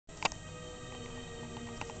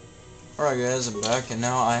Alright guys, I'm back, and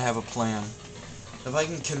now I have a plan. If I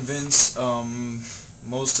can convince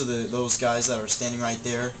most of those guys that are standing right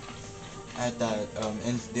there at that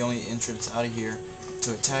the only entrance out of here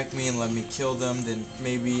to attack me and let me kill them, then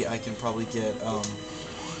maybe I can probably get there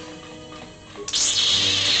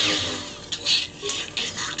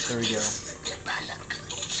we go.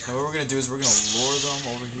 Now what we're gonna do is we're gonna lure them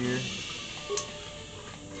over here,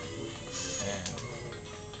 and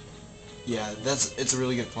yeah, it's a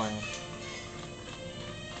really good plan.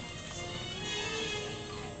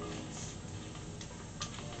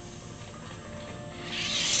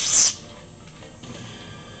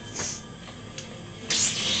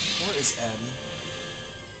 Where is Adam?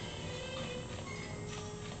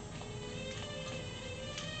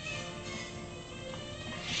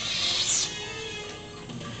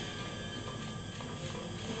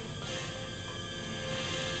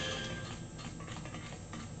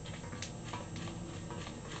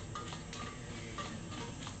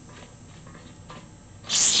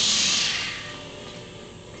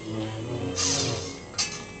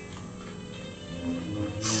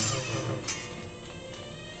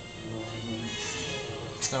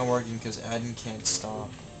 It's not working because Adam can't stop.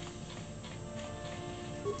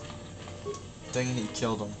 Dang it, he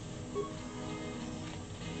killed him.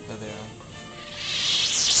 There they are.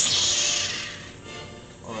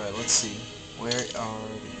 Alright, let's see. Where are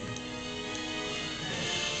they?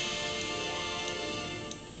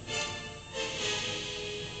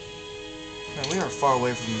 Man, we are far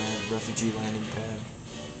away from that refugee landing pad.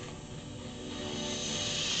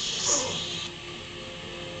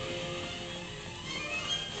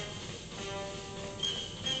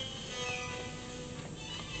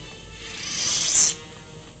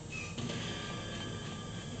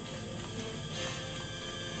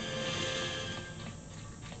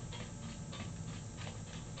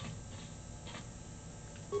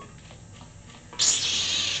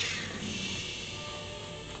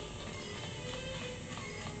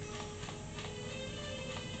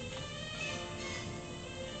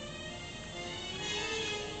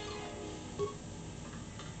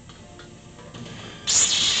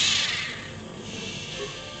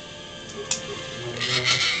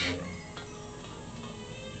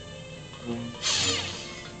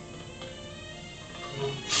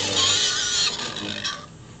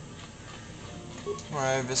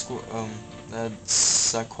 Alright, that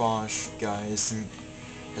Squash guy is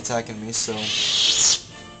attacking me, so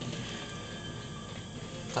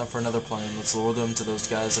time for another plan. Let's lure them to those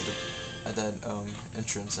guys at that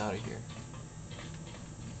entrance out of here.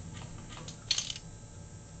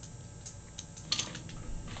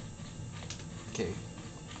 Okay,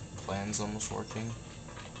 plan's almost working.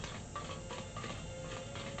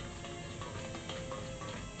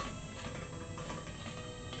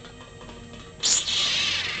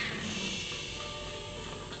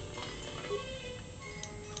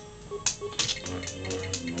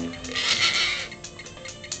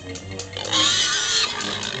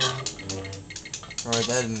 Alright,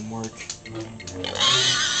 that didn't work.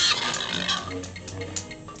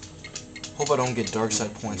 Hope I don't get dark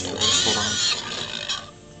side points for this. Hold on.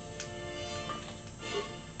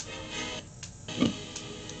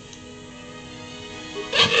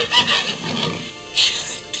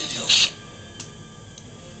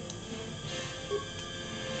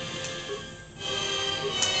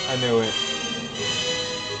 I knew it.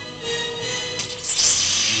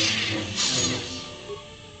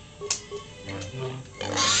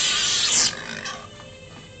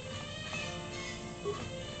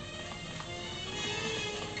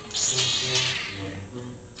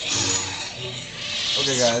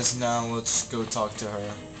 Okay guys, now let's go talk to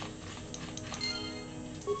her.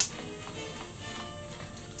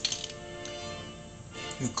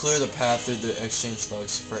 You clear the path through the exchange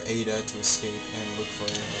logs for Ada to escape and look for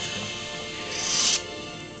her husband.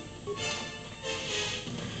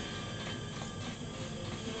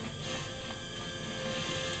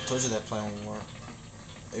 Told you that plan won't work.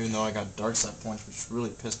 Even though I got dark side points, which really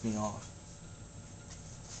pissed me off.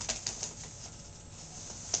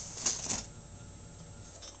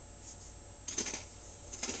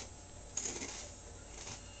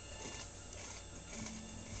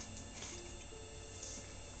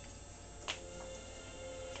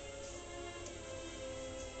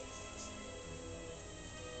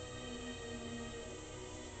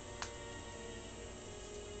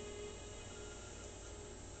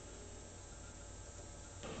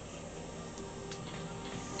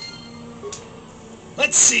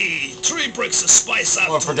 Let's see. 3 bricks of spice out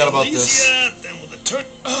I to forgot about this. Then with a turn.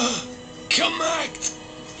 Connect!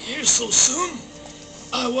 Here so soon?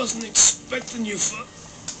 I wasn't expecting you for.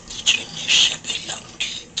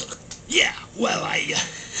 Yeah, well, I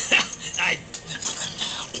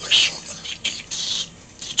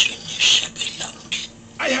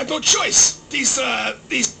had no choice. These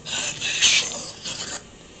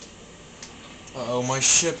Uh-oh, my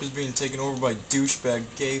ship is being taken over by douchebag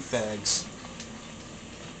gay fags.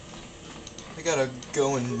 I gotta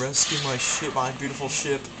go and rescue my ship, my beautiful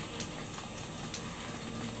ship.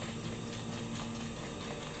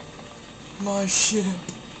 My ship.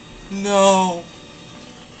 No.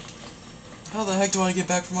 How the heck do I get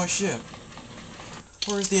back from my ship?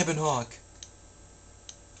 Where's the Ebon Hawk?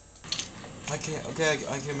 I can't. Okay,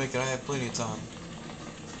 I can make it. I have plenty of time.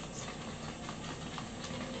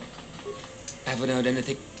 I haven't heard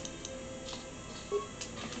anything.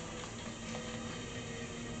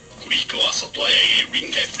 Kuitenkaan ei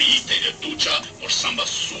ringe friiteille tuja osama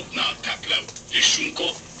suuna kaklau.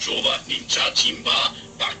 Ishunko jova ninja chimba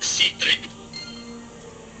baksitre.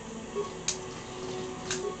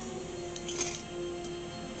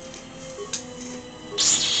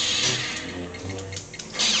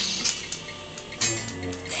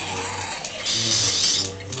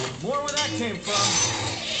 More where that came from.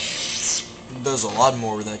 There's a lot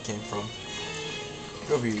more where that came from.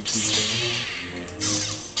 Go over here, you douchebag.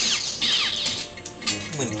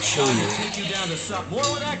 I'm gonna kill you. Take you down to suck. More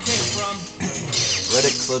where that came from.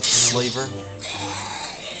 Reddit clip Slaver.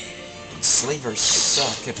 Slavers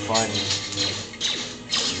suck at fighting.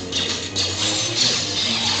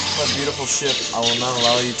 My beautiful ship, I will not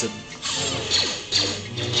allow you to...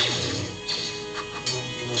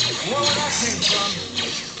 More where that came from.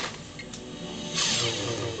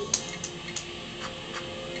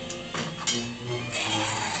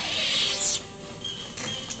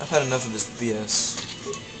 I've had enough of this BS.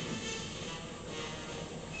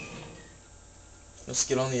 Let's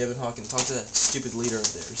get on the Ebon Hawk and talk to that stupid leader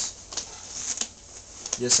of theirs.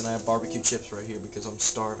 Yes, and I have barbecue chips right here because I'm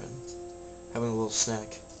starving. Having a little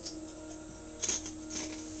snack.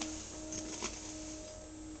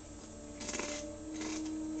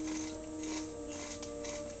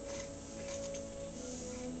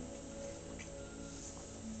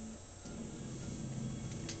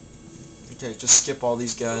 Okay, just skip all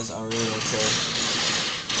these guys. I really don't care.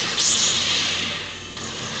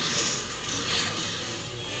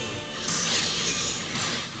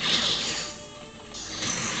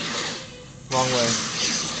 Wrong way.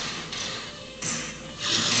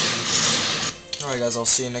 Alright guys, I'll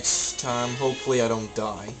see you next time. Hopefully I don't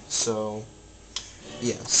die. So,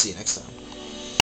 yeah, see you next time.